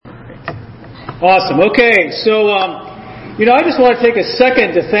Awesome. Okay, so, I just want to take a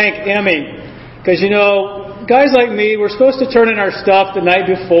second to thank Emmy. Because, guys like me, we're supposed to turn in our stuff the night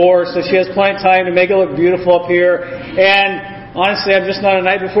before, so she has plenty of time to make it look beautiful up here. And honestly, I'm just not a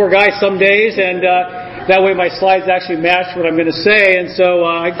night before guy some days, and that way my slides actually match what I'm going to say. And so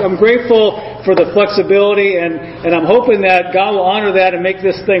I'm grateful for the flexibility, and I'm hoping that God will honor that and make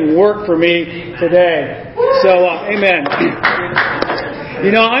this thing work for me today. So, amen.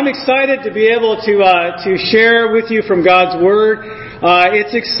 I'm excited to be able to share with you from God's Word.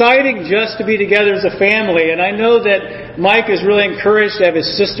 It's exciting just to be together as a family, and I know that Mike is really encouraged to have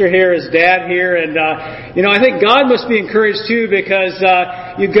his sister here, his dad here, and I think God must be encouraged too, because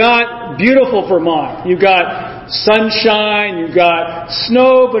you got beautiful Vermont, you got sunshine, you got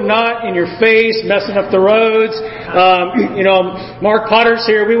snow, but not in your face, messing up the roads. Mark Potter's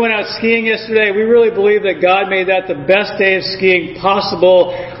here. We went out skiing yesterday. We really believe that God made that the best day of skiing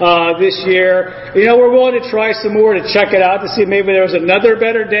possible this year. We're willing to try some more to check it out to see if maybe there was another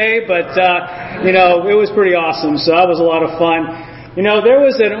better day, but it was pretty awesome. So that was a lot of fun. There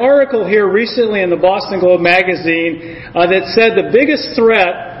was an article here recently in the Boston Globe magazine that said the biggest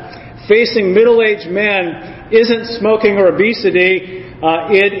threat facing middle-aged men isn't smoking or obesity,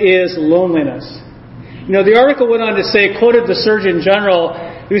 it is loneliness. The article went on to say, quoted the Surgeon General,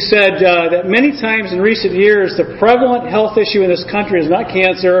 who said that many times in recent years, the prevalent health issue in this country is not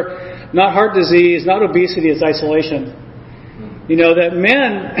cancer, not heart disease, not obesity, it's isolation. That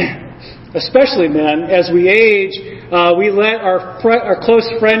men, especially men, as we age, we let our close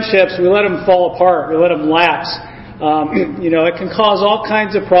friendships, we let them fall apart, we let them lapse. It can cause all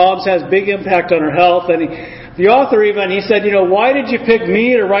kinds of problems, has big impact on our health. And the author even, he said, why did you pick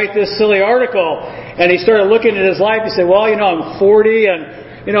me to write this silly article? And he started looking at his life. He said, well, I'm 40 and,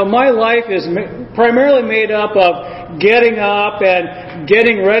 my life is primarily made up of getting up and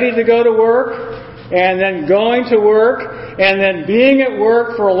getting ready to go to work and then going to work and then being at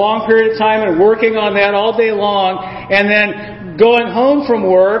work for a long period of time and working on that all day long and then going home from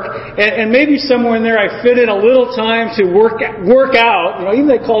work, and maybe somewhere in there I fit in a little time to work out. Even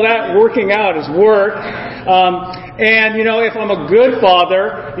they call that working out as work. If I'm a good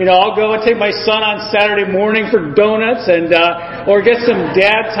father, I'll go and take my son on Saturday morning for donuts and or get some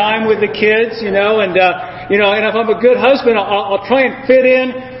dad time with the kids, and if I'm a good husband, I'll try and fit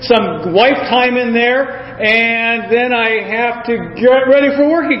in some wife time in there, and then I have to get ready for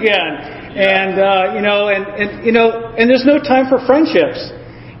work again. And there's no time for friendships.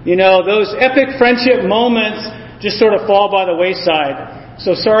 Those epic friendship moments just sort of fall by the wayside.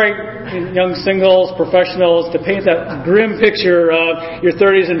 So sorry, young singles, professionals, to paint that grim picture of your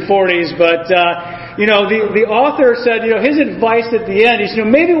 30s and 40s, but, the author said, his advice at the end, he said,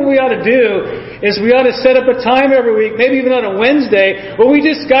 maybe what we ought to do is we ought to set up a time every week, maybe even on a Wednesday, where we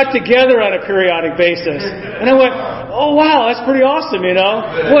just got together on a periodic basis. And I went, oh wow, that's pretty awesome,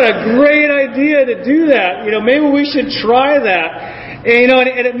 What a great idea to do that. Maybe we should try that. And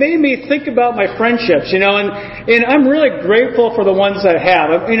it made me think about my friendships, and I'm really grateful for the ones I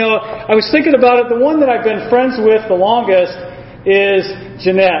have. I was thinking about it, the one that I've been friends with the longest is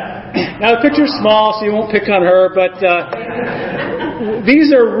Jeanette. Now the picture's small, so you won't pick on her, but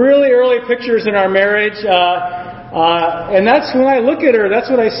these are really early pictures in our marriage, and that's when I look at her, that's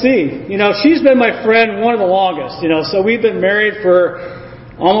what I see. She's been my friend one of the longest, so we've been married for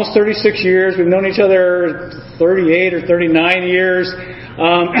almost 36 years. We've known each other 38 or 39 years.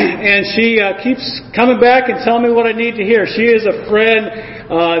 And she keeps coming back and telling me what I need to hear. She is a friend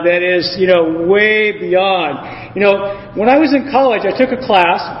that is, way beyond. When I was in college, I took a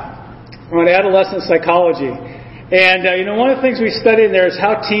class on adolescent psychology. And, one of the things we studied in there is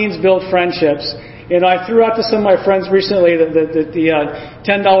how teens build friendships. I threw out to some of my friends recently the $10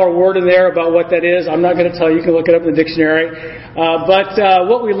 word in there about what that is. I'm not going to tell you. You can look it up in the dictionary. But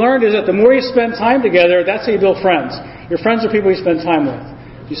what we learned is that the more you spend time together, that's how you build friends. Your friends are people you spend time with.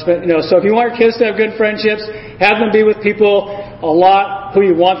 So if you want your kids to have good friendships, have them be with people a lot who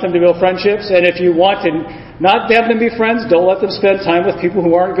you want them to build friendships. And if you want to not have them be friends, don't let them spend time with people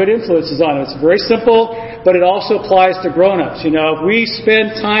who aren't good influences on them. It's very simple, but it also applies to grown-ups. If we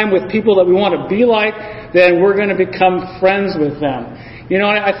spend time with people that we want to be like, then we're going to become friends with them.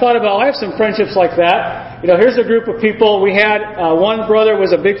 I thought about, I have some friendships like that. Here's a group of people. We had, one brother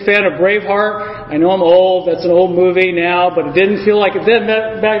was a big fan of Braveheart. I know I'm old. That's an old movie now, but it didn't feel like it then.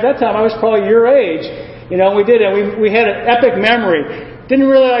 Back that time, I was probably your age. We did it. We had an epic memory. Didn't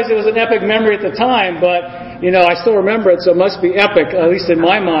realize it was an epic memory at the time, but, I still remember it, so it must be epic, at least in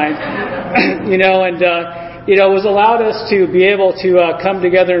my mind. It was allowed us to be able to come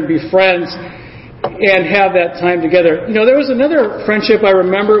together and be friends. and have that time together. You know, there was another friendship I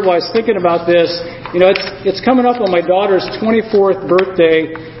remember while I was thinking about this. You know, it's coming up on my daughter's 24th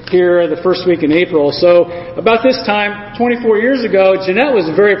birthday here the first week in April. So about this time, 24 years ago, Jeanette was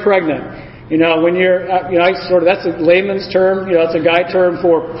very pregnant. You know, when you're, that's a layman's term. You know, it's a guy term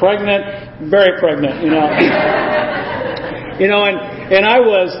for pregnant, very pregnant. You know, and I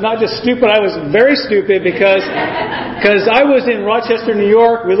was not just stupid. I was very stupid because I was in Rochester, New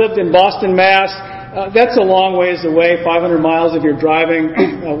York. We lived in Boston, Mass. That's a long ways away, 500 miles if you're driving,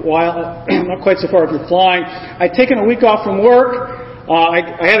 a while, not quite so far if you're flying. I'd taken a week off from work. I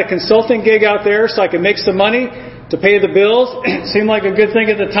had a consulting gig out there so I could make some money to pay the bills. Seemed like a good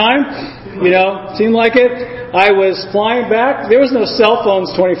thing at the time. You know, seemed like it. I was flying back. There was no cell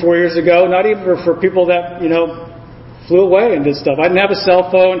phones 24 years ago, not even for people that, you know, flew away and did stuff. I didn't have a cell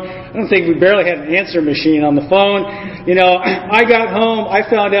phone. I don't think we barely had an answer machine on the phone. You know, I got home. I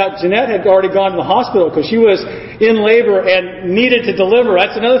found out Jeanette had already gone to the hospital because she was in labor and needed to deliver.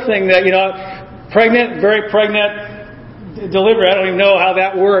 That's another thing that, you know, pregnant, very pregnant, delivery. I don't even know how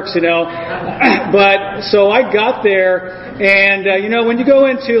that works, you know. But so I got there, and you know, when you go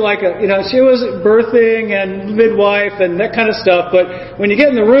into like a, you know, she was birthing and midwife and that kind of stuff. But when you get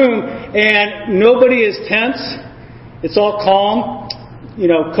in the room and nobody is tense, it's all calm. You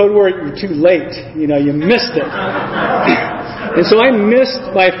know, code word, you're too late. You know, you missed it. And so I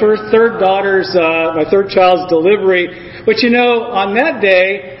missed my third child's delivery. But you know, on that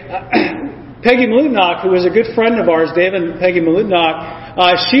day, Peggy Malutnock, who was a good friend of ours, David and Peggy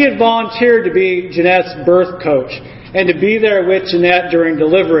Malutnock, she had volunteered to be Jeanette's birth coach and to be there with Jeanette during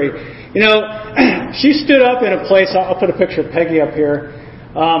delivery. You know, she stood up in a place, I'll put a picture of Peggy up here.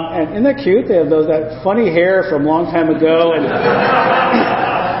 And isn't that cute? They have that funny hair from a long time ago, and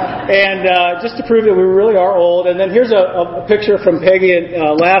just to prove that we really are old. And then here's a picture from Peggy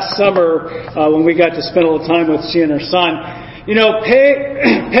last summer when we got to spend a little time with she and her son. You know,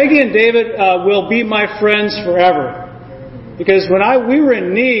 Peggy and David will be my friends forever, because when we were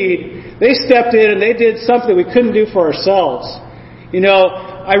in need, they stepped in and they did something we couldn't do for ourselves. You know,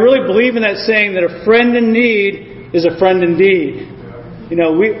 I really believe in that saying that a friend in need is a friend indeed. You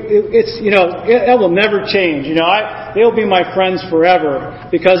know, it will never change. You know, they'll be my friends forever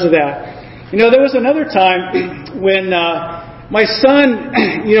because of that. You know, there was another time when my son,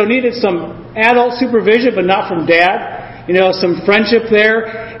 you know, needed some adult supervision, but not from Dad. You know, some friendship there,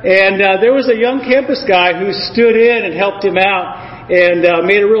 and there was a young campus guy who stood in and helped him out and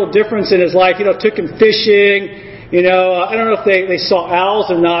made a real difference in his life. You know, took him fishing. You know, I don't know if they saw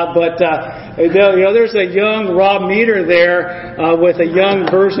owls or not, but you know, there's a young Rob Meter there with a young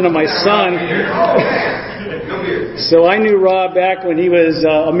version of my son. So I knew Rob back when he was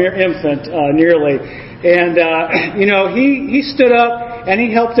a mere infant, nearly. And you know, he stood up and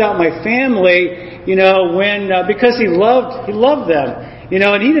he helped out my family. You know, because he loved them. You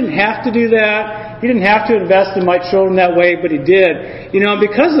know, and he didn't have to do that. He didn't have to invest in my children that way, but he did. You know, and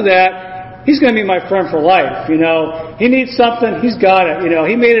because of that, he's going to be my friend for life. You know, he needs something, he's got it. You know,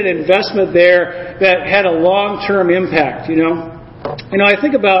 he made an investment there that had a long-term impact. You know, I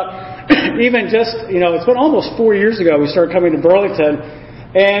think about even just, you know, it's been almost 4 years ago we started coming to Burlington,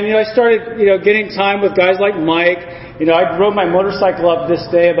 and you know, I started, you know, getting time with guys like Mike. You know, I rode my motorcycle up this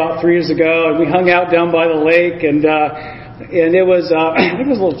day about 3 years ago, and we hung out down by the lake, and it was I think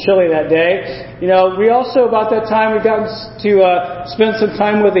it was a little chilly that day. You know, we also about that time we got to spend some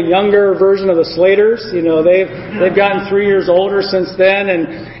time with a younger version of the Slaters. You know, they've gotten 3 years older since then,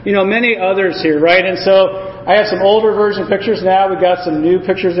 and you know, many others here, right? And so I have some older version pictures now. We got some new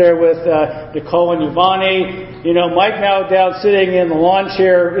pictures there with Nicole and Yvonne. You know, Mike now down sitting in the lawn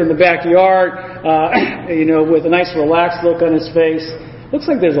chair in the backyard. You know, with a nice relaxed look on his face. Looks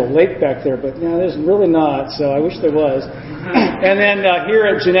like there's a lake back there, but no, there's really not, so I wish there was. And then here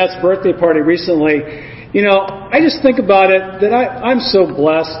at Jeanette's birthday party recently, you know, I just think about it that I'm so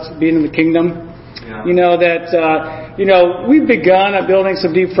blessed being in the kingdom. Yeah. You know, that, you know, we've begun building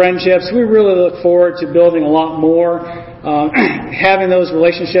some deep friendships. We really look forward to building a lot more, having those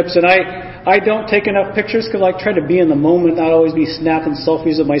relationships. And I don't take enough pictures because I try to be in the moment, not always be snapping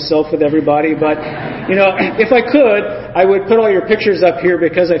selfies of myself with everybody. But, you know, if I could, I would put all your pictures up here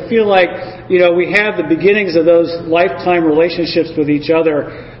because I feel like, you know, we have the beginnings of those lifetime relationships with each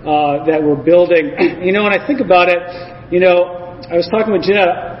other that we're building. You know, when I think about it, you know, I was talking with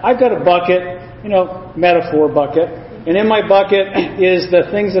Jeanette. I've got a bucket, you know, metaphor bucket. And in my bucket is the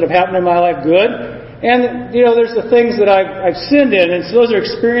things that have happened in my life, good. And, you know, there's the things that I've sinned in. And so those are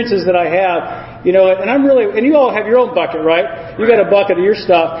experiences that I have, you know, and and you all have your own bucket, right? You got a bucket of your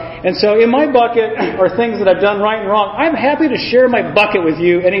stuff. And so in my bucket are things that I've done right and wrong. I'm happy to share my bucket with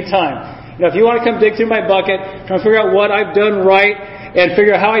you anytime. If you want to come dig through my bucket, try to figure out what I've done right and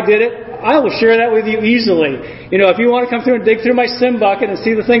figure out how I did it, I will share that with you easily. If you want to come through and dig through my sin bucket and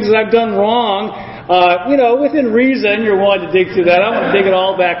see the things that I've done wrong, within reason, you're willing to dig through that. I want to dig it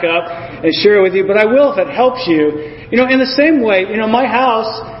all back up and share it with you, but I will if it helps you. In the same way, my house,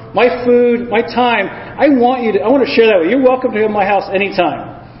 my food, my time, I want to share that with you. You're welcome to come to my house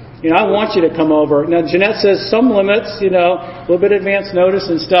anytime. I want you to come over. Now, Jeanette says some limits, a little bit of advance notice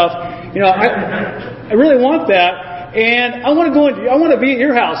and stuff. I really want that. And I want to be at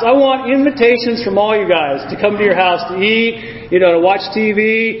your house. I want invitations from all you guys to come to your house to eat, to watch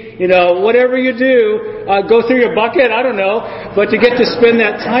TV, whatever you do, go through your bucket, I don't know, but to get to spend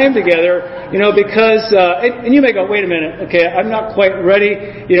that time together, because, and you may go, wait a minute, okay, I'm not quite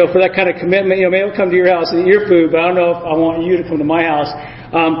ready, for that kind of commitment. Maybe I'll come to your house and eat your food, but I don't know if I want you to come to my house.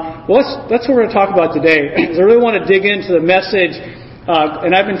 That's what we're going to talk about today. I really want to dig into the message,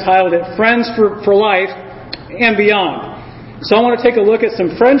 and I've entitled it Friends for Life and Beyond. So I want to take a look at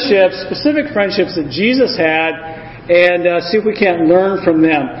some friendships, specific friendships that Jesus had, and see if we can't learn from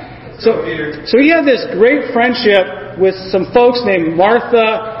them. So he had this great friendship with some folks named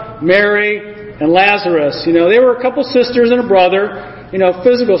Martha, Mary, and Lazarus. They were a couple sisters and a brother,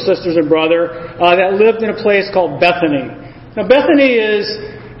 physical sisters and brother, that lived in a place called Bethany. Now Bethany is,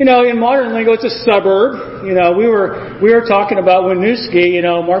 in modern lingo, it's a suburb. We were talking about Winooski.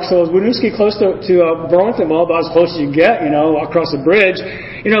 Mark said, was Winooski close to Burlington? Well, about as close as you get, across the bridge.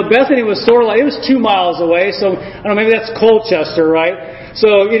 Bethany was sort of like, it was 2 miles away, so, I don't know, maybe that's Colchester, right?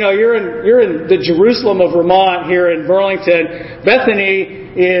 So, you're in the Jerusalem of Vermont here in Burlington. Bethany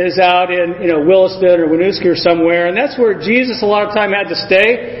is out in, Williston or Winooski or somewhere, and that's where Jesus a lot of time had to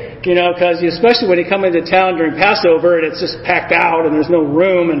stay. Because especially when he come into town during Passover and it's just packed out and there's no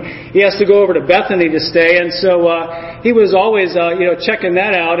room and he has to go over to Bethany to stay. And so he was always, checking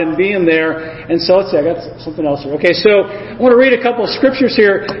that out and being there. And so let's see, I got something else here. Okay, so I want to read a couple of scriptures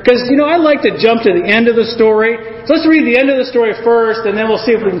here because, I like to jump to the end of the story. So let's read the end of the story first and then we'll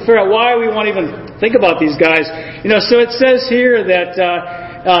see if we can figure out why we want to even think about these guys. So it says here that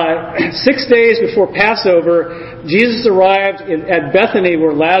 6 days before Passover, Jesus arrived at Bethany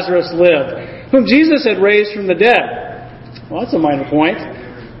where Lazarus lived, whom Jesus had raised from the dead. Well, that's a minor point.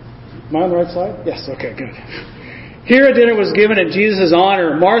 Am I on the right slide? Yes, okay, good. Here a dinner was given in Jesus'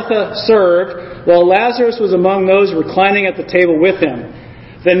 honor. Martha served, while Lazarus was among those reclining at the table with him.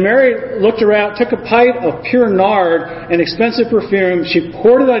 Then Mary looked around, took a pint of pure nard, an expensive perfume. She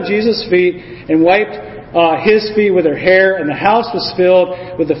poured it on Jesus' feet and wiped his feet with her hair, and the house was filled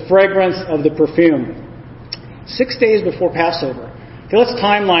with the fragrance of the perfume. 6 days before Passover. Okay, let's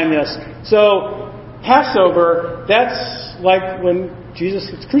timeline this. So, Passover, that's like when Jesus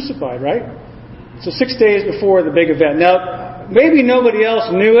gets crucified, right? So 6 days before the big event. Now, maybe nobody else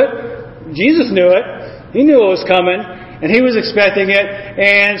knew it. Jesus knew it. He knew it was coming, and he was expecting it.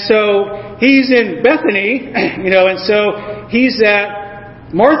 And so, he's in Bethany, and so he's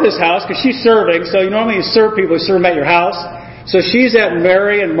at Martha's house because she's serving. So normally you serve people, you serve them at your house. So she's at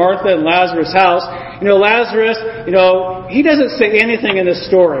Mary and Martha and Lazarus' house. Lazarus, he doesn't say anything in this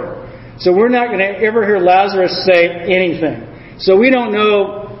story. So we're not going to ever hear Lazarus say anything. So we don't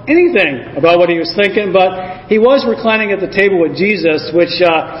know anything about what he was thinking, but he was reclining at the table with Jesus, which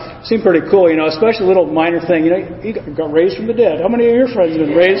seemed pretty cool, especially a little minor thing. He got raised from the dead. How many of your friends have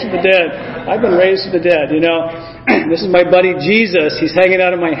been raised from the dead? I've been raised from the dead, This is my buddy Jesus. He's hanging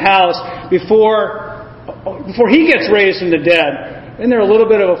out in my house before he gets raised from the dead. Isn't there a little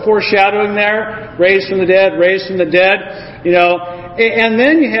bit of a foreshadowing there? Raised from the dead, raised from the dead. And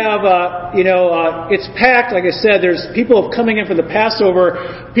then you have, it's packed. Like I said, there's people coming in for the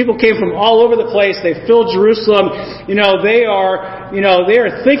Passover. People came from all over the place. They filled Jerusalem. They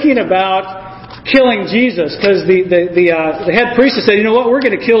are thinking about killing Jesus because the head priest has said, you know what, we're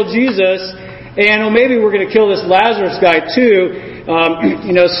going to kill Jesus. And maybe we're going to kill this Lazarus guy too,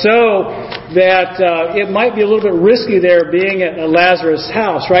 so that it might be a little bit risky there being at Lazarus'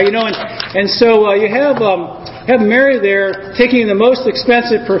 house, right? And so you have Mary there taking the most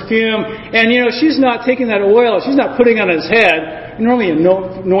expensive perfume, and she's not taking that oil, she's not putting it on his head. Normally you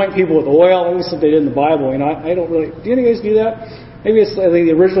anoint people with oil, at least if they did in the Bible. I don't really. Do you guys do that? Maybe it's the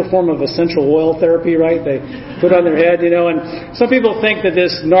original form of essential oil therapy, right? They put on their head, and some people think that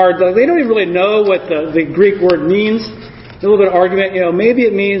this nard, they don't even really know what the Greek word means. There's a little bit of argument, maybe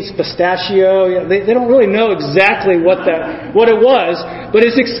it means pistachio. They don't really know exactly what it was, but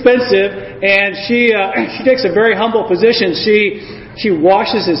it's expensive, and she takes a very humble position. She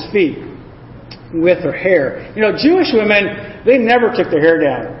washes his feet with her hair. Jewish women, they never took their hair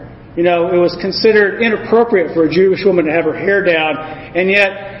down. It was considered inappropriate for a Jewish woman to have her hair down, and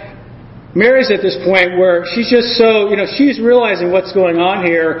yet Mary's at this point where she's just so, she's realizing what's going on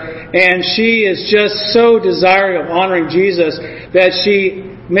here, and she is just so desiring of honoring Jesus that she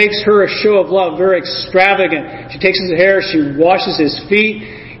makes her a show of love very extravagant. She takes his hair, she washes his feet.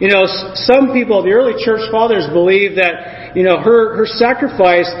 Some people, the early church fathers, believe that, her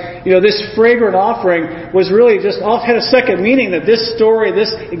sacrifice, this fragrant offering was really just had a second meaning, that this story,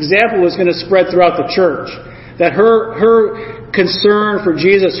 this example was going to spread throughout the church. That her concern for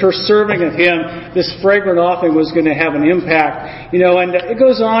Jesus, her serving of Him, this fragrant offering was going to have an impact. And it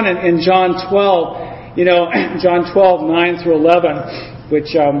goes on in John 12, John 12, 9 through 11,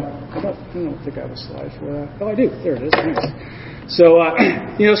 which, I don't think I have a slide for that. Oh, I do. There it is. Thanks. So,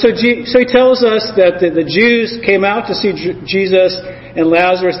 so he tells us that the Jews came out to see Jesus and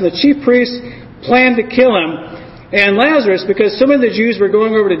Lazarus, and the chief priests planned to kill him. And Lazarus, because so many of the Jews were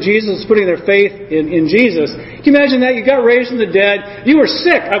going over to Jesus, putting their faith in Jesus. Can you imagine that? You got raised from the dead. You were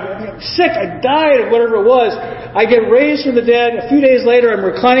sick. I died of whatever it was. I get raised from the dead. A few days later, I'm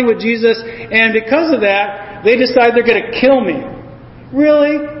reclining with Jesus. And because of that, they decide they're going to kill me.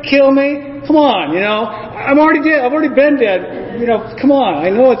 Really? Kill me? Come on, I'm already dead. I've already been dead. Come on.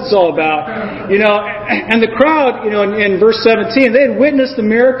 I know what it's all about. And the crowd, in verse 17, they had witnessed the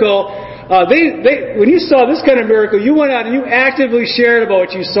miracle. When you saw this kind of miracle, you went out and you actively shared about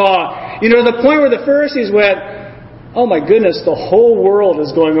what you saw. To the point where the Pharisees went, oh my goodness, the whole world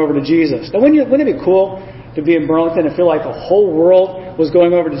is going over to Jesus. Now, wouldn't it be cool to be in Burlington and feel like the whole world was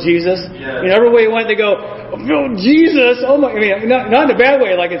going over to Jesus? Yeah. Everywhere you went, they go, oh, Jesus, oh my, not in a bad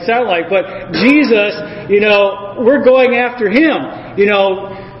way like it sounded like, but Jesus, we're going after Him,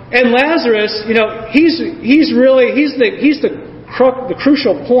 and Lazarus, he's the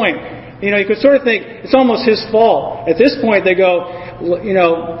crucial point. You could sort of think it's almost his fault. At this point, they go,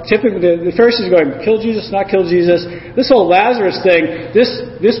 typically the Pharisees are going, kill Jesus, not kill Jesus. This whole Lazarus thing,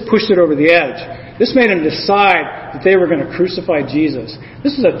 this pushed it over the edge. This made them decide that they were going to crucify Jesus.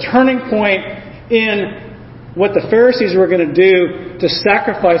 This is a turning point in what the Pharisees were going to do to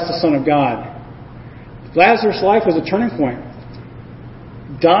sacrifice the Son of God. Lazarus' life was a turning point.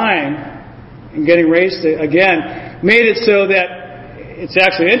 Dying and getting raised again made it so that it's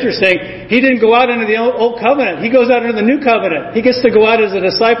actually interesting. He didn't go out into the old covenant. He goes out into the new covenant. He gets to go out as a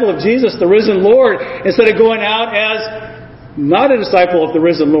disciple of Jesus, the risen Lord, instead of going out as not a disciple of the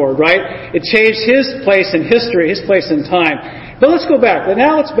risen Lord, right? It changed His place in history, His place in time. But let's go back.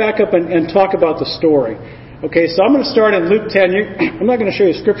 Now let's back up and talk about the story. Okay, so I'm going to start in Luke 10. I'm not going to show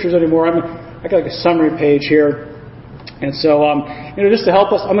you scriptures anymore. I got like a summary page here. And so, just to help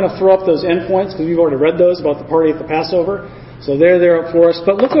us, I'm going to throw up those endpoints because we've already read those about the party at the Passover. So they're there up for us.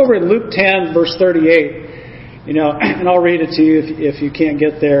 But look over in Luke 10, verse 38. And I'll read it to you if you can't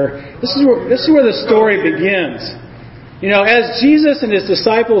get there. This is where the story begins. As Jesus and His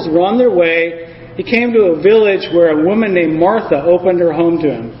disciples were on their way, He came to a village where a woman named Martha opened her home to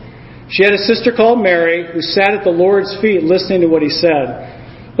Him. She had a sister called Mary who sat at the Lord's feet listening to what He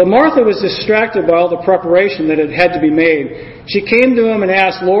said. But Martha was distracted by all the preparation that had to be made. She came to Him and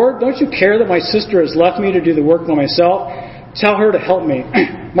asked, Lord, don't you care that my sister has left me to do the work by myself? Tell her to help me.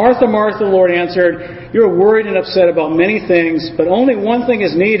 Martha, Martha, the Lord answered, you are worried and upset about many things, but only one thing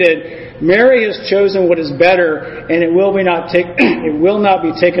is needed. Mary has chosen what is better, and it will not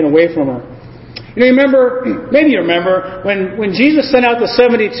be taken away from her. Maybe you remember, when Jesus sent out the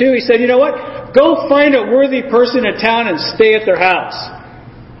 72, He said, you know what? Go find a worthy person in town and stay at their house.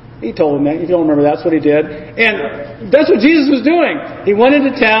 He told them that. If you don't remember, that's what He did. And that's what Jesus was doing. He went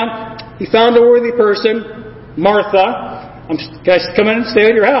into town. He found a worthy person, Martha. Guys, come in and stay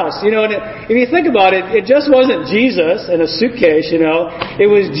at your house. And if you think about it, it just wasn't Jesus and a suitcase, It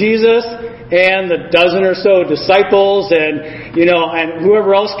was Jesus and the dozen or so disciples and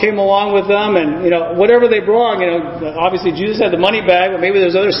whoever else came along with them and, whatever they brought. Obviously Jesus had the money bag, but maybe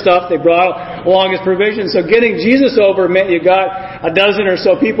there's other stuff they brought along as provisions. So getting Jesus over meant you got a dozen or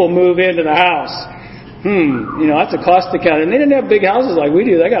so people move into the house. That's a cost to count. And they didn't have big houses like we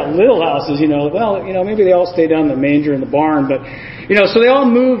do. They got little houses, Well, maybe they all stayed down in the manger in the barn, but, so they all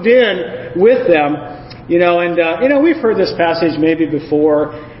moved in with them, and we've heard this passage maybe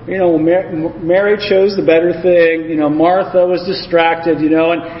before. Mary chose the better thing. Martha was distracted,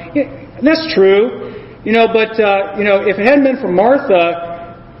 and that's true, but, if it hadn't been for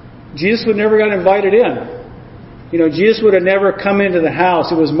Martha, Jesus would never got invited in. Jesus would have never come into the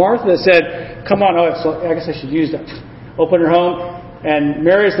house. It was Martha that said, come on, I guess I should use that. Open her home. And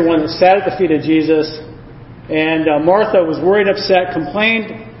Mary is the one that sat at the feet of Jesus. And Martha was worried, upset,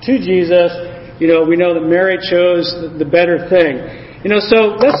 complained to Jesus. We know that Mary chose the better thing.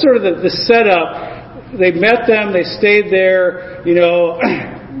 So that's sort of the setup. They met them. They stayed there.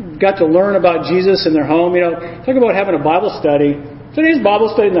 got to learn about Jesus in their home. Talk about having a Bible study. Today's Bible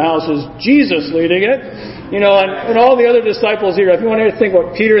study in the house is Jesus leading it. And all the other disciples here, if you want to think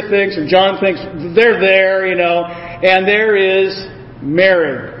what Peter thinks or John thinks, they're there, and there is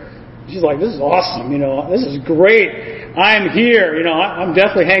Mary. She's like, this is awesome, this is great. I'm here, I'm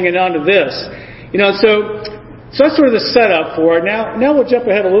definitely hanging on to this. So that's sort of the setup for it. Now we'll jump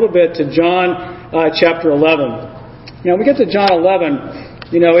ahead a little bit to John chapter 11. Now we get to John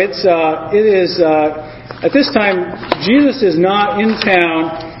 11, it is at this time Jesus is not in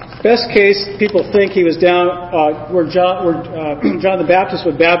town. Best case, people think he was down where John the Baptist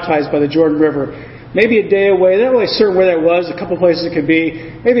was baptized by the Jordan River. Maybe a day away. They're not really certain where that was. A couple places it could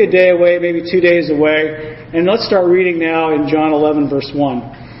be. Maybe a day away, maybe 2 days away. And let's start reading now in John 11, verse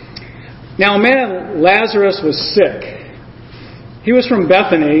 1. Now a man, Lazarus, was sick. He was from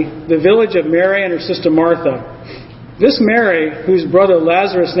Bethany, the village of Mary and her sister Martha. This Mary, whose brother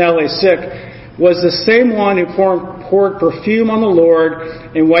Lazarus now lay sick, was the same one who poured perfume on the Lord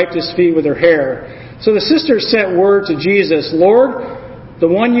and wiped his feet with her hair. So the sisters sent word to Jesus, Lord, the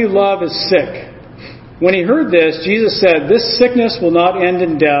one you love is sick. When he heard this, Jesus said, this sickness will not end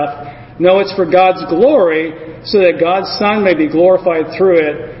in death. No, it's for God's glory, so that God's Son may be glorified through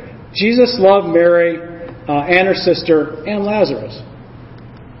it. Jesus loved Mary and her sister and Lazarus.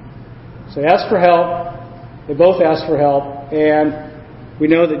 So he asked for help. They both asked for help. And we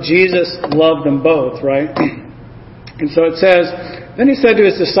know that Jesus loved them both, right? And so it says, then he said to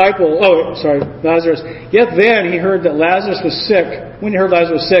his disciple, Lazarus, yet then he heard that Lazarus was sick. When he heard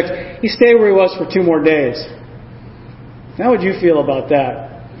Lazarus was sick, he stayed where he was for 2 more days. How would you feel about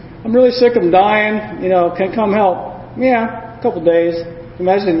that? I'm really sick, I'm dying, can come help? Yeah, a couple days.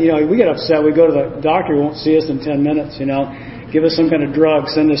 Imagine, we get upset, we go to the doctor, he won't see us in 10 minutes, give us some kind of drug,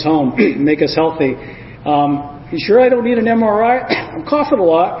 send us home, make us healthy. You sure I don't need an MRI? I'm coughing a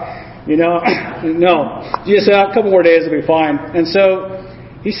lot. No. Just a couple more days will be fine. And so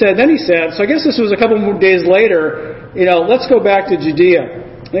he said, so I guess this was a couple more days later, let's go back to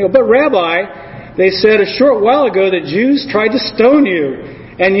Judea. They go, but Rabbi, they said a short while ago that Jews tried to stone you,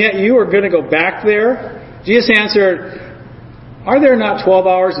 and yet you are going to go back there? Jesus answered, are there not 12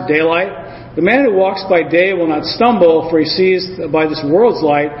 hours of daylight? The man who walks by day will not stumble, for he sees by this world's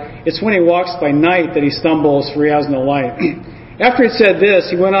light. It's when he walks by night that he stumbles, for he has no light. After he said this,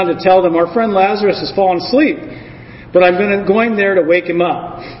 he went on to tell them, our friend Lazarus has fallen asleep, but I'm going there to wake him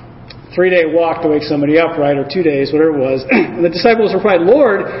up. 3-day walk to wake somebody up, right? Or 2 days, whatever it was. And the disciples replied,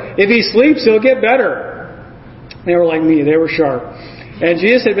 Lord, if he sleeps, he'll get better. They were like me. They were sharp. And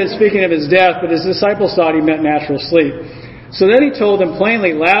Jesus had been speaking of his death, but his disciples thought he meant natural sleep. So then he told them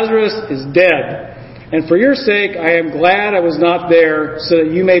plainly, Lazarus is dead. And for your sake, I am glad I was not there, so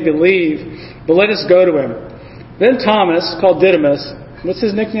that you may believe. But let us go to him. Then Thomas, called Didymus, what's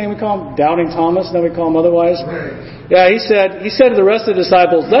his nickname we call him? Doubting Thomas? No, we call him otherwise? Yeah, he said to the rest of the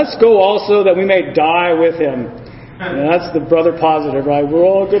disciples, let's go also that we may die with him. And that's the brother positive, right? We're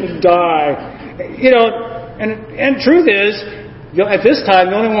all going to die. And truth is, at this time,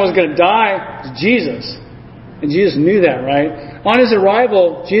 the only one who was going to die was Jesus. And Jesus knew that, right? On his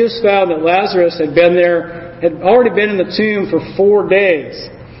arrival, Jesus found that Lazarus had already been in the tomb for 4 days.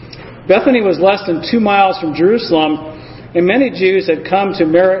 Bethany was less than 2 miles from Jerusalem, and many Jews had come to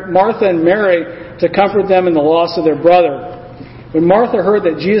Martha and Mary to comfort them in the loss of their brother. When Martha heard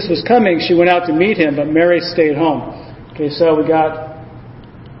that Jesus was coming, she went out to meet him, but Mary stayed home. Okay, so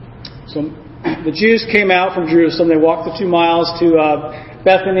the Jews came out from Jerusalem. They walked the 2 miles to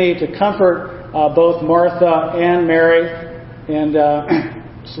Bethany to comfort both Martha and Mary, and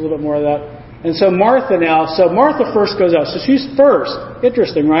just a little bit more of that. And so Martha first goes out. So she's first.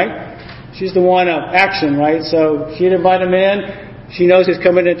 Interesting, right? She's the one of action, right? So she'd invite him in. She knows he's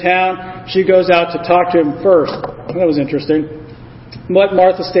coming to town. She goes out to talk to him first. That was interesting. But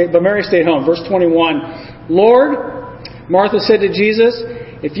Mary stayed home. Verse 21. Lord, Martha said to Jesus,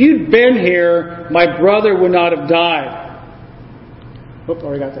 if you'd been here, my brother would not have died. Oop,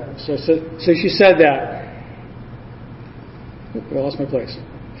 already got that. So she said that. Oop, I lost my place.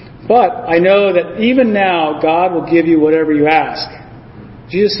 But I know that even now God will give you whatever you ask.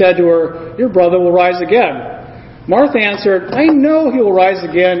 Jesus said to her, your brother will rise again. Martha answered, I know he will rise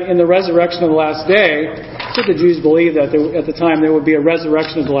again in the resurrection of the last day. So the Jews believed that at the time there would be a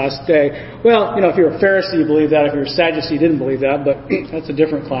resurrection of the last day. Well, if you're a Pharisee, you believe that. If you're a Sadducee, you didn't believe that, but that's a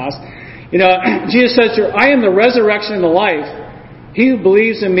different class. Jesus says to her, I am the resurrection and the life. He who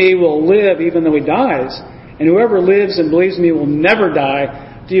believes in me will live even though he dies. And whoever lives and believes in me will never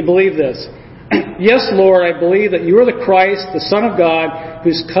die. Do you believe this? Yes, Lord, I believe that you are the Christ, the Son of God,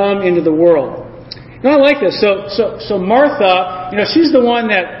 who's come into the world. Now, I like this. So Martha, she's the one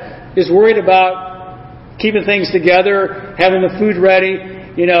that is worried about keeping things together, having the food ready,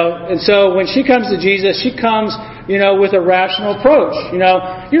 And so when she comes to Jesus, she comes, with a rational approach.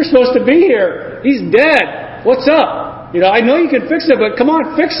 You're supposed to be here. He's dead. What's up? I know you can fix it, but come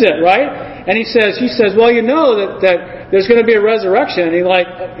on, fix it, right? And she says, well, that there's going to be a resurrection. And he's like,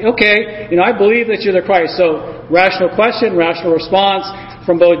 okay, I believe that you're the Christ. So rational question, rational response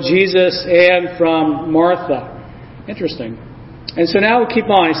from both Jesus and from Martha. Interesting. And so now we keep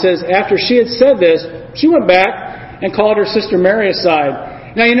on. He says, after she had said this, she went back and called her sister Mary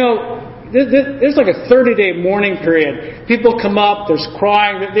aside. Now, there's like a 30-day mourning period. People come up, there's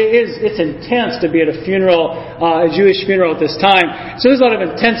crying. It's intense to be at a funeral, a Jewish funeral at this time. So there's a lot of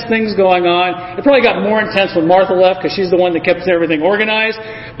intense things going on. It probably got more intense when Martha left because she's the one that kept everything organized.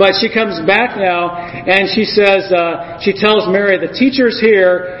 But she comes back now and she says, she tells Mary, the teacher's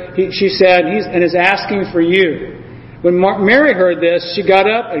here, she said, and is asking for you. When Mary heard this, she got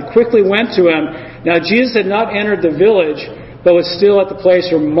up and quickly went to him. Now Jesus had not entered the village, but was still at the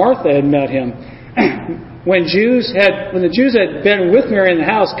place where Martha had met him. When the Jews had been with Mary in the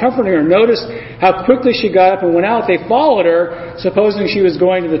house, comforting her, noticed how quickly she got up and went out. They followed her, supposing she was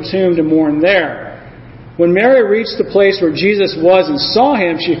going to the tomb to mourn there. When Mary reached the place where Jesus was and saw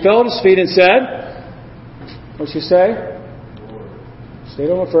him, she fell at his feet and said, what'd she say?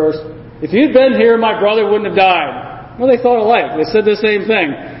 Stay on first. If you'd been here, my brother wouldn't have died. Well, they thought alike. They said the same thing.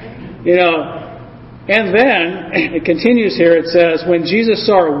 And then, it continues here, it says, when Jesus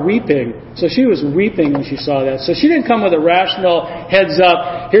saw her weeping, so she was weeping when she saw that. So she didn't come with a rational heads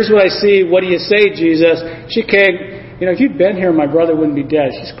up, here's what I see, what do you say, Jesus? She came, if you'd been here, my brother wouldn't be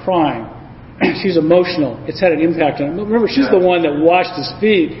dead. She's crying. She's emotional. It's had an impact on her. Remember, she's the one that washed his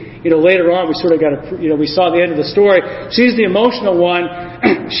feet. Later on we sort of we saw the end of the story. She's the emotional one.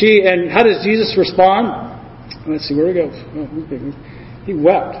 And how does Jesus respond? Let's see, where we go? He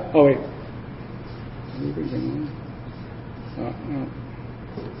wept. Oh, wait. And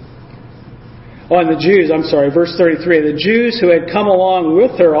the Jews, verse 33. The Jews who had come along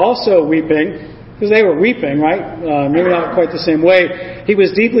with her also weeping, because they were weeping, right? Maybe not quite the same way. He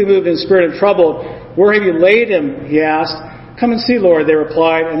was deeply moved in spirit and troubled. Where have you laid him? He asked. Come and see, Lord, they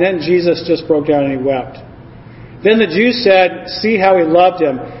replied. And then Jesus just broke down and he wept. Then the Jews said, see how he loved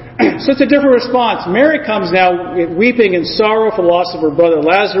him. So it's a different response. Mary comes now weeping in sorrow for the loss of her brother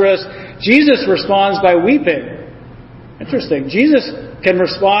Lazarus. Jesus responds by weeping. Interesting. Jesus can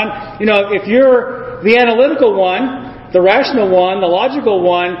respond. If you're the analytical one, the rational one, the logical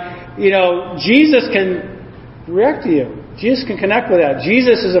one, Jesus can react to you. Jesus can connect with that.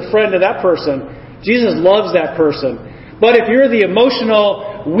 Jesus is a friend of that person. Jesus loves that person. But if you're the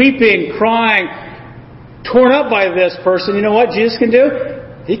emotional, weeping, crying, torn up by this person, you know what Jesus can do?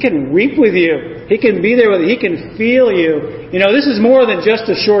 He can weep with you. He can be there with you. He can feel you. This is more than just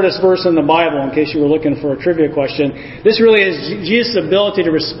the shortest verse in the Bible, in case you were looking for a trivia question. This really is Jesus' ability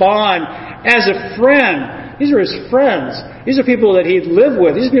to respond as a friend. These are his friends. These are people that he'd lived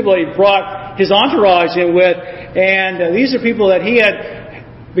with. These are people that he brought his entourage in with. And these are people that he had,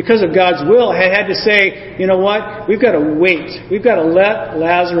 because of God's will, had to say, you know what? We've got to wait. We've got to let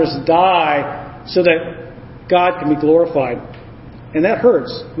Lazarus die so that God can be glorified. And that hurts,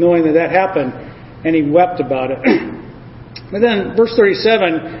 knowing that happened. And he wept about it. But then, verse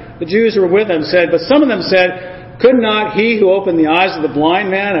 37, the Jews who were with him said, but some of them said, could not he who opened the eyes of the blind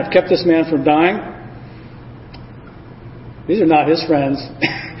man have kept this man from dying? These are not his friends.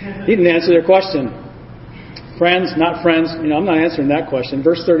 He didn't answer their question. Friends, not friends. I'm not answering that question.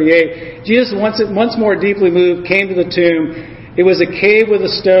 Verse 38, Jesus, once more deeply moved, came to the tomb. It was a cave with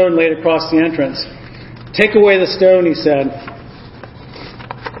a stone laid across the entrance. Take away the stone, he said.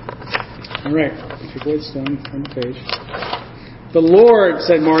 All right, take away the stone from the page. The Lord,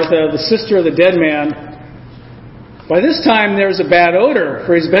 said Martha, the sister of the dead man, by this time there's a bad odor,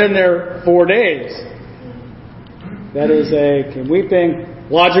 for he's been there 4 days. That is a weeping,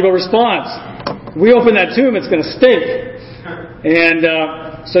 logical response. If we open that tomb, it's going to stink.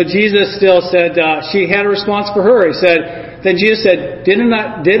 And so Jesus still said, she had a response for her. He said, then Jesus said, did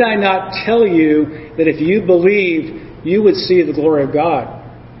I not tell you that if you believed, you would see the glory of God?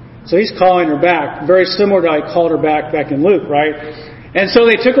 So he's calling her back, very similar to how he called her back in Luke, right? And so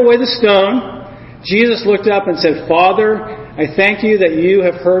they took away the stone. Jesus looked up and said, Father, I thank you that you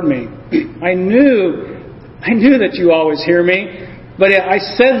have heard me. I knew that you always hear me, but I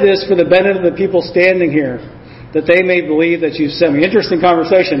said this for the benefit of the people standing here, that they may believe that you've sent me. Interesting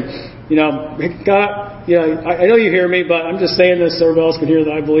conversation. God, I know you hear me, but I'm just saying this so everybody else can hear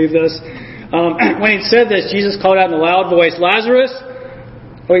that I believe this. When he said this, Jesus called out in a loud voice, Lazarus!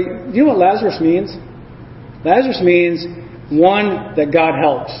 Wait, do you know what Lazarus means? Lazarus means one that God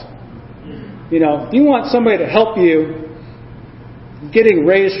helps. If you want somebody to help you, getting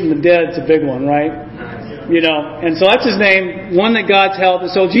raised from the dead is a big one, right? And so that's his name, one that God's helped.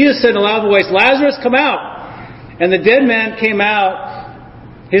 And so Jesus said in a loud voice, Lazarus, come out. And the dead man came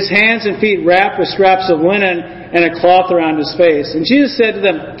out, his hands and feet wrapped with straps of linen and a cloth around his face. And Jesus said to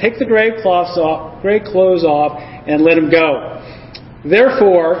them, take the grave clothes off and let him go.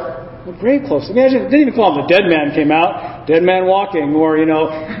 Therefore, grave clothes. Imagine, didn't even call him the dead man came out, dead man walking, or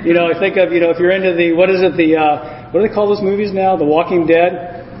I think of if you're into what do they call those movies now? The Walking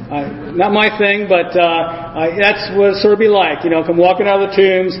Dead. Not my thing, but that's what it sort of be like. Come walking out of the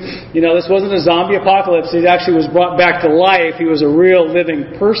tombs. This wasn't a zombie apocalypse. He actually was brought back to life. He was a real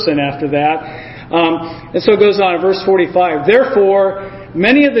living person after that. And so it goes on in verse 45. Therefore,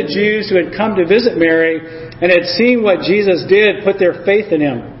 many of the Jews who had come to visit Mary and had seen what Jesus did put their faith in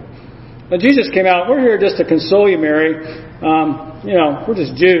him. Now, Jesus came out, we're here just to console you, Mary. We're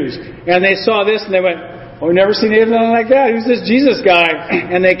just Jews. And they saw this and they went, we've never seen anything like that. Who's this Jesus guy?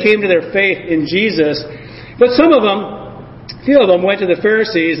 And they came to their faith in Jesus. But a few of them went to the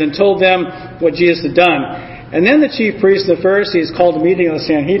Pharisees and told them what Jesus had done. And then the chief priests and the Pharisees called a meeting of the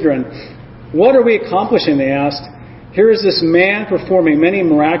Sanhedrin. What are we accomplishing? They asked. Here is this man performing many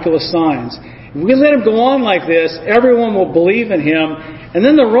miraculous signs. If we let him go on like this, everyone will believe in him. And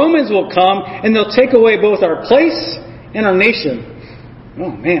then the Romans will come and they'll take away both our place and our nation.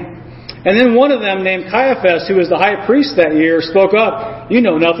 Oh, man. And then one of them, named Caiaphas, who was the high priest that year, spoke up, you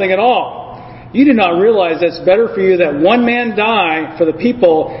know nothing at all. You do not realize that it's better for you that one man die for the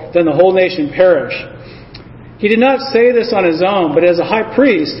people than the whole nation perish. He did not say this on his own, but as a high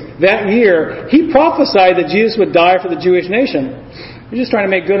priest that year, he prophesied that Jesus would die for the Jewish nation. He's just trying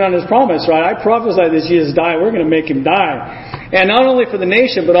to make good on his promise, right? I prophesied that Jesus died. We're going to make him die. And not only for the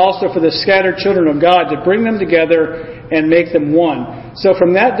nation, but also for the scattered children of God, to bring them together and make them one. So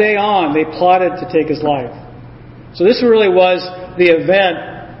from that day on, they plotted to take his life. So this really was the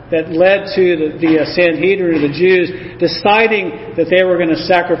event that led to the Sanhedrin, the Jews, deciding that they were going to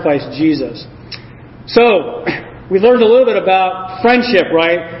sacrifice Jesus. So we learned a little bit about friendship,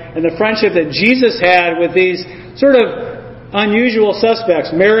 right? And the friendship that Jesus had with these sort of unusual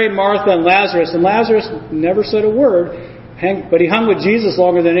suspects, Mary, Martha, and Lazarus. And Lazarus never said a word, but he hung with Jesus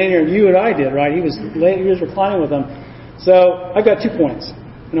longer than any of you and I did, right? He was reclining with them. So I've got 2 points,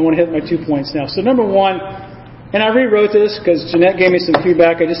 and I want to hit my 2 points now. So number one, and I rewrote this because Jeanette gave me some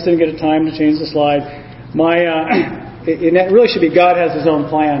feedback. I just didn't get a time to change the slide. And that really should be God has His own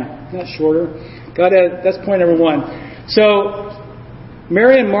plan. Not shorter. That's point number one. So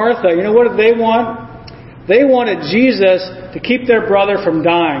Mary and Martha, what did they want? They wanted Jesus to keep their brother from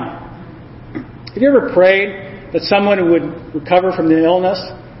dying. Have you ever prayed that someone would recover from the illness?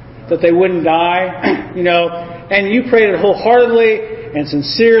 That they wouldn't die? And you prayed it wholeheartedly and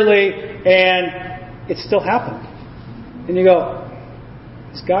sincerely, and it still happened. And you go,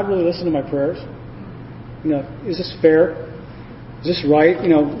 does God really listen to my prayers? Is this fair? Is this right?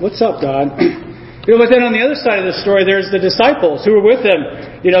 What's up, God? But then on the other side of the story, there's the disciples who were with him,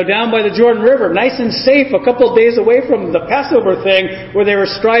 down by the Jordan River, nice and safe, a couple of days away from the Passover thing where they were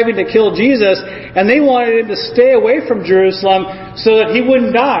striving to kill Jesus, and they wanted him to stay away from Jerusalem so that he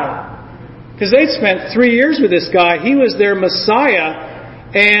wouldn't die. Because they'd spent 3 years with this guy. He was their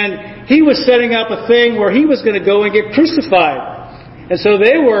Messiah, and he was setting up a thing where he was going to go and get crucified. And so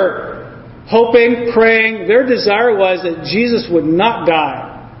they were hoping, praying. Their desire was that Jesus would not die.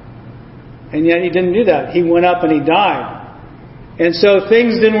 And yet he didn't do that. He went up and he died. And so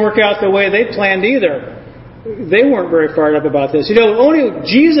things didn't work out the way they planned either. They weren't very fired up about this. Only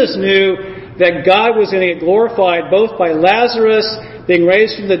Jesus knew that God was going to get glorified both by Lazarus being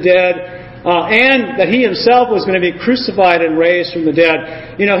raised from the dead, and that he himself was going to be crucified and raised from the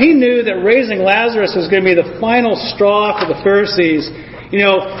dead. He knew that raising Lazarus was going to be the final straw for the Pharisees.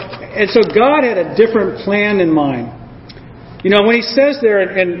 And so God had a different plan in mind. When he says there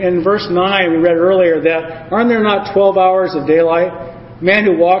in verse 9, we read earlier that, aren't there not 12 hours of daylight? Man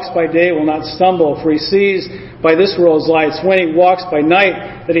who walks by day will not stumble, for he sees by this world's lights. When he walks by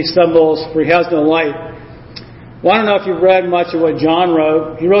night, that he stumbles, for he has no light. Well, I don't know if you've read much of what John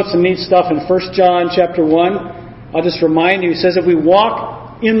wrote. He wrote some neat stuff in 1 John chapter 1. I'll just remind you, he says, if we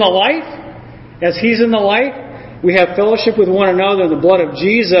walk in the light, as he's in the light, we have fellowship with one another, and the blood of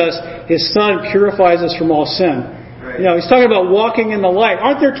Jesus, his Son, purifies us from all sin. He's talking about walking in the light.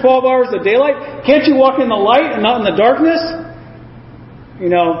 Aren't there 12 hours of daylight? Can't you walk in the light and not in the darkness?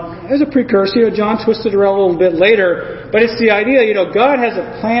 There's a precursor. John twisted around a little bit later. But it's the idea, God has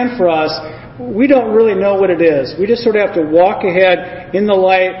a plan for us. we don't really know what it is. We just sort of have to walk ahead in the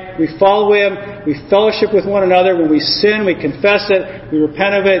light. We follow Him. We fellowship with one another. When we sin, we confess it. We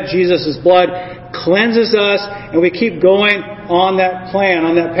repent of it. Jesus' blood cleanses us, and we keep going on that plan,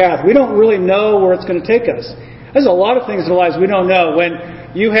 on that path. We don't really know where it's going to take us. There's a lot of things in our lives we don't know.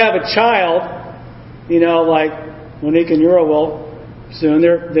 When you have a child, like Monique and Euro will soon,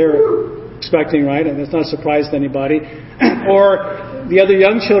 they're expecting, right? And that's not a surprise to anybody. Or the other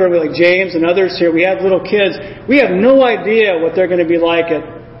young children, like James and others here, we have little kids. We have no idea what they're going to be like at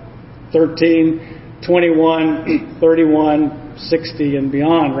 13, 21, 31, 60, and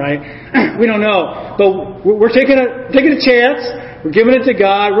beyond, right? We don't know. But we're taking a chance. We're giving it to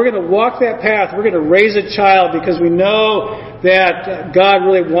God. We're going to walk that path. We're going to raise a child because we know that God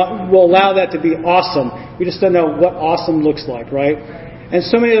really will allow that to be awesome. We just don't know what awesome looks like, right? And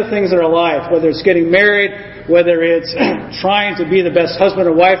so many other things in our life, whether it's getting married, whether it's trying to be the best husband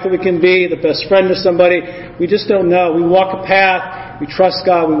or wife that we can be, the best friend to somebody, we just don't know. We walk a path, we trust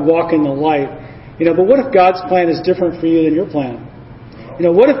God, we walk in the light. But what if God's plan is different for you than your plan?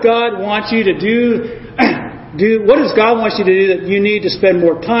 What if God wants you to what does God want you to do that you need to spend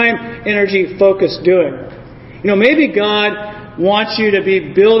more time, energy, focus doing? Maybe God wants you to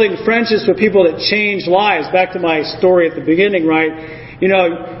be building friendships with people that change lives. Back to my story at the beginning, right?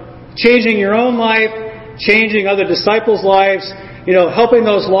 Changing your own life, changing other disciples' lives, helping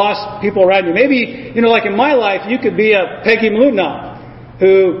those lost people around you. Maybe, like in my life, you could be a Peggy Mlutnow,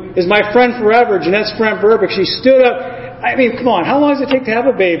 who is my friend forever, Jeanette's friend forever. She stood up. I mean, come on, how long does it take to have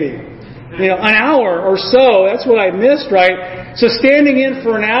a baby? An hour or so. That's what I missed, right? So standing in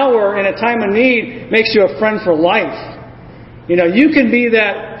for an hour in a time of need makes you a friend for life. You can be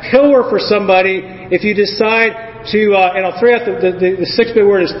that pillar for somebody if you decide to, and I'll throw out the sixth-bit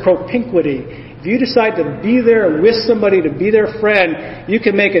word is propinquity. If you decide to be there with somebody, to be their friend, you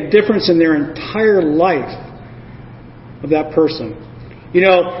can make a difference in their entire life of that person.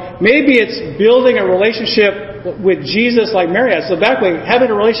 Maybe it's building a relationship with Jesus like Mary had. So back when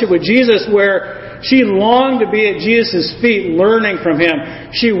having a relationship with Jesus where she longed to be at Jesus' feet learning from Him.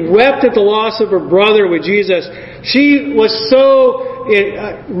 She wept at the loss of her brother with Jesus. She was so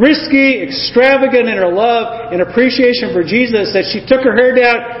risky, extravagant in her love and appreciation for Jesus that she took her hair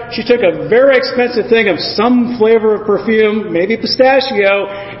down. She took a very expensive thing of some flavor of perfume, maybe pistachio,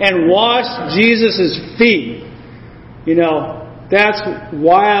 and washed Jesus' feet. That's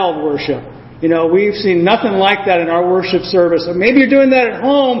wild worship. We've seen nothing like that in our worship service. Or maybe you're doing that at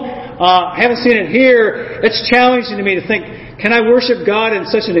home. I haven't seen it here. It's challenging to me to think, can I worship God in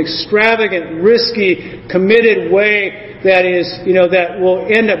such an extravagant, risky, committed way that is, that will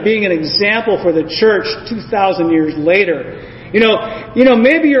end up being an example for the church 2,000 years later?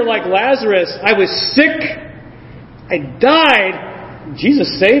 Maybe you're like Lazarus. I was sick. I died. Jesus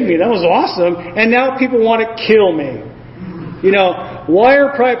saved me. That was awesome. And now people want to kill me. Why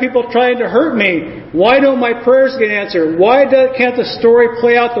are people trying to hurt me? Why don't my prayers get answered? Why can't the story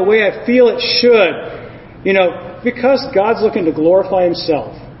play out the way I feel it should? Because God's looking to glorify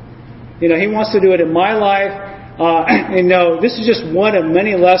Himself. He wants to do it in my life. This is just one of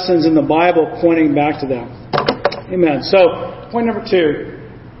many lessons in the Bible pointing back to that. Amen. So, point number 2,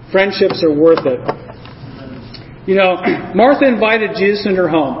 friendships are worth it. Martha invited Jesus into her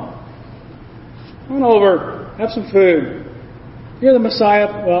home. Come on over, have some food. You're the Messiah.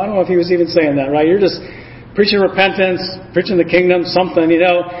 Well, I don't know if he was even saying that, right? You're just preaching repentance, preaching the kingdom, something,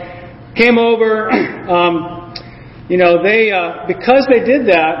 Came over, they, because they did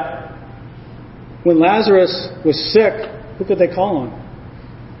that, when Lazarus was sick, who could they call on?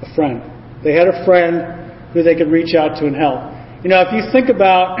 A friend. They had a friend who they could reach out to and help. If you think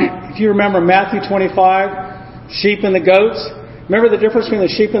about, if you remember Matthew 25, sheep and the goats, remember the difference between the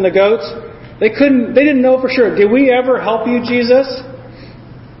sheep and the goats? They didn't know for sure. Did we ever help you, Jesus?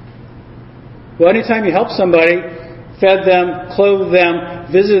 Well, anytime you help somebody, fed them, clothed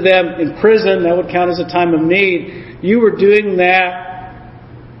them, visited them in prison, that would count as a time of need. You were doing that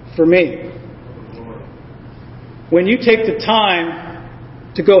for me. When you take the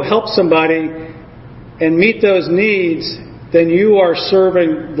time to go help somebody and meet those needs, then you are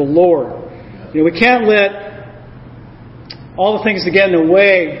serving the Lord. We can't let all the things that get in the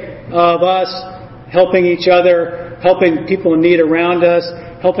way of us helping each other, helping people in need around us,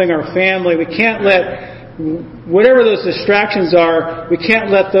 helping our family. We can't let, whatever those distractions are, we can't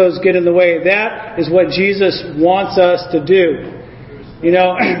let those get in the way. That is what Jesus wants us to do.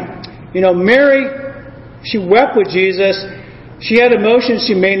 Mary, she wept with Jesus. She had emotions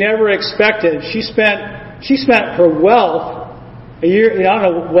she may never expected. She spent her wealth a year. I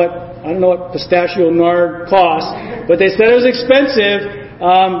don't know what pistachio nard cost, but they said it was expensive.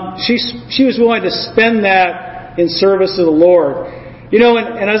 she was willing to spend that in service of the Lord.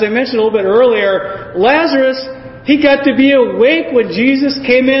 And as I mentioned a little bit earlier, Lazarus, he got to be awake when Jesus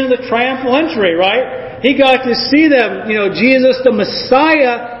came in the triumphal entry, right? He got to see them, Jesus the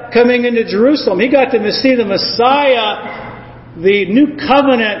Messiah coming into Jerusalem. He got to see the Messiah, the new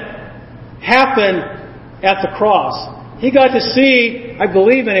covenant, happen at the cross. He got to see, I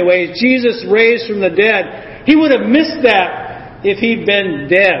believe anyways, Jesus raised from the dead. He would have missed that if he'd been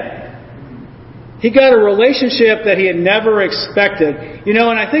dead. He got a relationship that he had never expected. And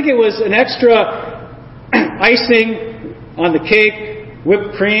I think it was an extra icing on the cake,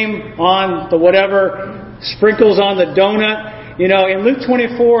 whipped cream on the whatever, sprinkles on the donut. In Luke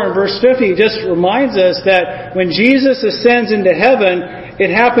 24 and verse 50, it just reminds us that when Jesus ascends into heaven, it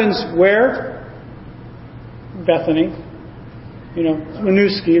happens where? Bethany.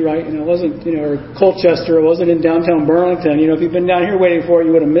 Winooski, right? It wasn't, or Colchester. It wasn't in downtown Burlington. If you've been down here waiting for it,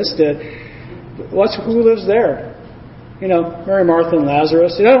 you would have missed it. Who lives there? Mary, Martha, and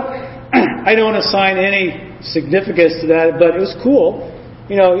Lazarus. I don't assign any significance to that, but it was cool.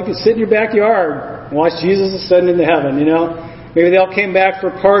 You could sit in your backyard and watch Jesus ascend into heaven. Maybe they all came back for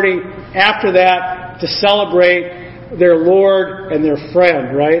a party after that to celebrate their Lord and their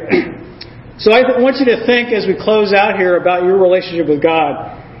friend, right? So I want you to think as we close out here about your relationship with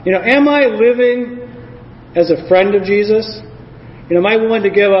God. Am I living as a friend of Jesus? Am I willing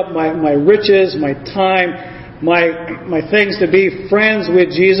to give up my riches, my time, my things to be friends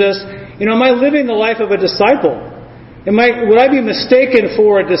with Jesus? Am I living the life of a disciple? Would I be mistaken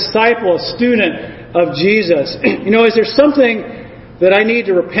for a disciple, a student of Jesus? Is there something that I need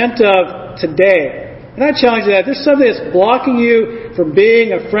to repent of today? And I challenge you that. If there's something that's blocking you from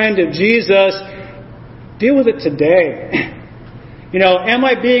being a friend of Jesus, deal with it today. Am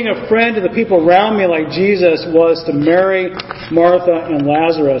I being a friend to the people around me like Jesus was to Mary, Martha, and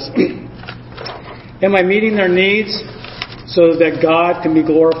Lazarus? Am I meeting their needs so that God can be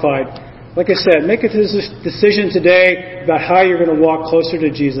glorified? Like I said, make a decision today about how you're going to walk closer to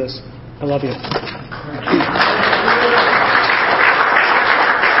Jesus. I love you.